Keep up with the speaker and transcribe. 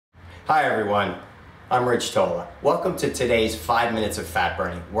Hi everyone, I'm Rich Tola. Welcome to today's 5 minutes of fat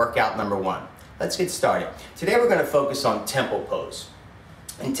burning, workout number 1. Let's get started. Today we're going to focus on temple pose.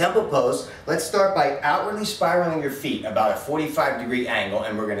 In temple pose, let's start by outwardly spiraling your feet about a 45-degree angle,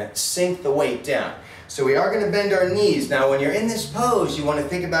 and we're going to sink the weight down. So we are going to bend our knees. Now when you're in this pose, you want to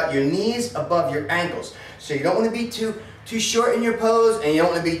think about your knees above your ankles. So you don't want to be too short in your pose, and you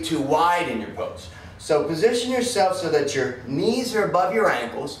don't want to be too wide in your pose. So position yourself so that your knees are above your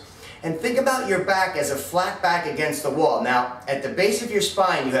ankles, and think about your back as a flat back against the wall. Now, at the base of your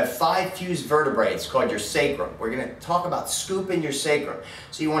spine, you have 5 fused vertebrae. It's called your sacrum. We're going to talk about scooping your sacrum.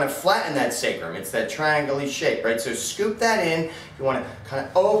 So you want to flatten that sacrum. It's that triangle-y shape, right? So scoop that in. You want to kind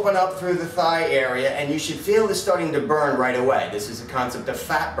of open up through the thigh area, and you should feel this starting to burn right away. This is a concept of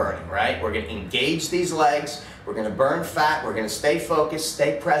fat burning, right? We're going to engage these legs. We're going to burn fat. We're going to stay focused,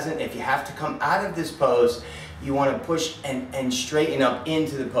 stay present. If you have to come out of this pose, you want to push and straighten up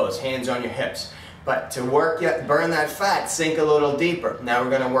into the pose, hands on your hips. But to burn that fat, sink a little deeper. Now we're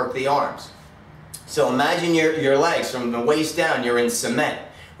going to work the arms. So imagine your legs from the waist down, you're in cement,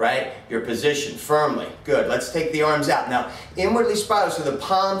 right? You're positioned firmly. Good. Let's take the arms out. Now inwardly spiral so the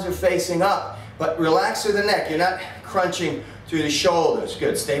palms are facing up, but relax through the neck. You're not crunching through the shoulders.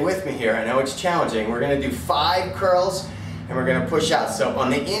 Good. Stay with me here. I know it's challenging. We're going to do 5 curls and we're going to push out. So on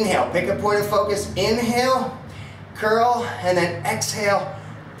the inhale, pick a point of focus. Inhale, curl, and then exhale,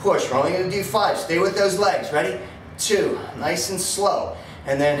 push. We're only going to do 5. Stay with those legs. Ready? 2. Nice and slow.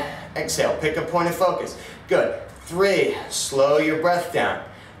 And then exhale. Pick a point of focus. Good. 3. Slow your breath down.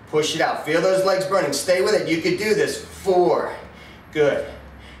 Push it out. Feel those legs burning. Stay with it. You could do this. 4. Good.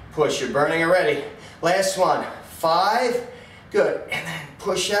 Push. You're burning already. Last one. 5. Good. And then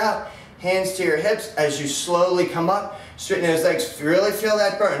push out. Hands to your hips as you slowly come up. Straighten those legs. Really feel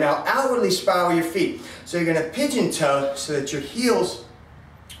that burn. Now outwardly spiral your feet. So you're going to pigeon toe so that your heels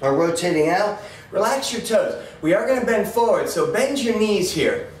are rotating out. Relax your toes. We are going to bend forward. So bend your knees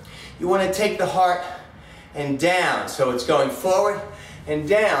here. You want to take the heart and down. So it's going forward and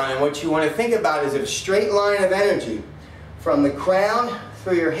down. And what you want to think about is a straight line of energy from the crown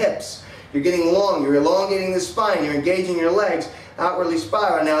through your hips. You're getting long. You're elongating the spine. You're engaging your legs. Outwardly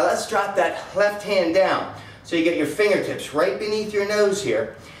spiral. Now let's drop that left hand down. So you get your fingertips right beneath your nose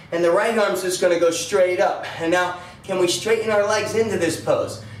here. And the right arm's just going to go straight up. And now, can we straighten our legs into this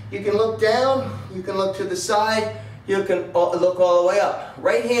pose? You can look down. You can look to the side. You can look all the way up.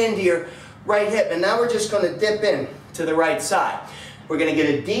 Right hand to your right hip. And now we're just going to dip in to the right side. We're going to get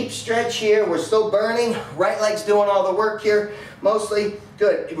a deep stretch here. We're still burning. Right leg's doing all the work here. Mostly.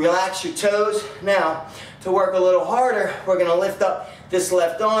 Good. Relax your toes. Now, to work a little harder, we're going to lift up this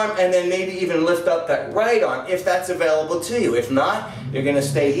left arm and then maybe even lift up that right arm if that's available to you. If not, you're going to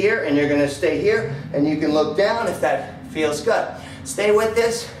stay here and you're going to stay here, and you can look down if that feels good. Stay with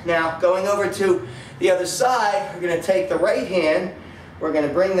this. Now, going over to the other side, we're going to take the right hand, we're going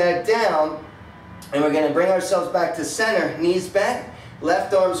to bring that down, and we're going to bring ourselves back to center, knees bent.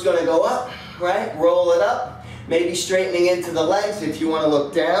 Left arm's going to go up, right? Roll it up. Maybe straightening into the legs if you want to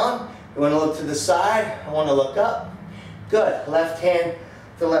look down. You want to look to the side. I want to look up. Good. Left hand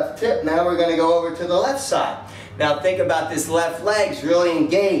to left hip. Now we're going to go over to the left side. Now think about this left leg's really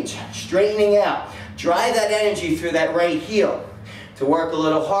engaged. Straightening out. Drive that energy through that right heel. To work a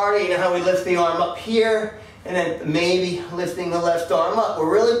little harder, you know how we lift the arm up here, and then maybe lifting the left arm up.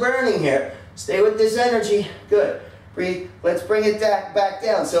 We're really burning here. Stay with this energy. Good. Breathe. Let's bring it back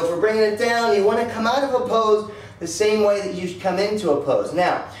down. So if we're bringing it down, you want to come out of a pose the same way that you come into a pose.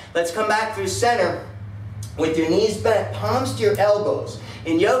 Now, let's come back through center with your knees bent, palms to your elbows.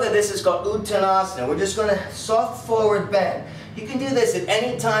 In yoga, this is called Uttanasana. We're just going to soft forward bend. You can do this at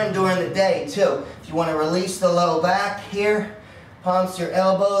any time during the day, too. If you want to release the low back here, palms to your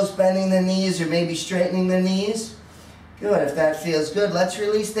elbows, bending the knees or maybe straightening the knees. Good. If that feels good, let's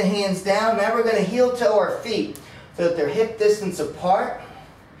release the hands down. Now we're going to heel toe our feet so that they're hip distance apart.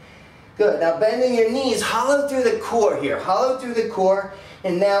 Good. Now bending your knees, hollow through the core here. Hollow through the core.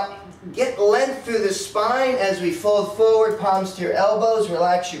 And now get length through the spine as we fold forward, palms to your elbows.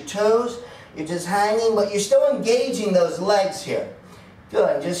 Relax your toes. You're just hanging, but you're still engaging those legs here.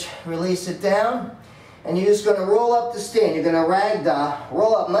 Good. Just release it down. And you're just going to roll up the stand. You're going to ragdoll.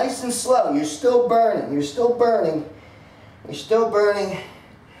 Roll up nice and slow. You're still burning. You're still burning. You're still burning.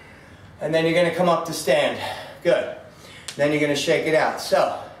 And then you're going to come up to stand. Good. Then you're going to shake it out.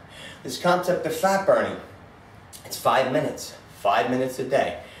 So, this concept of fat burning, it's 5 minutes. 5 minutes a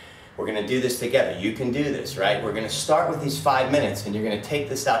day. We're going to do this together. You can do this, right? We're going to start with these 5 minutes, and you're going to take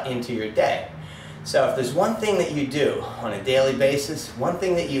this out into your day. So if there's one thing that you do on a daily basis, one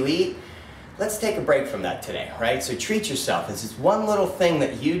thing that you eat, let's take a break from that today, right? So treat yourself. This is one little thing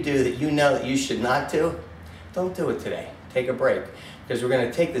that you do that you know that you should not do. Don't do it today. Take a break, because we're going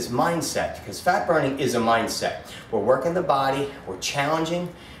to take this mindset, because fat burning is a mindset. We're working the body, we're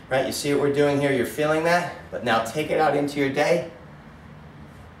challenging, right? You see what we're doing here, you're feeling that, but now take it out into your day,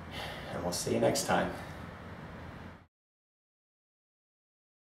 and we'll see you next time.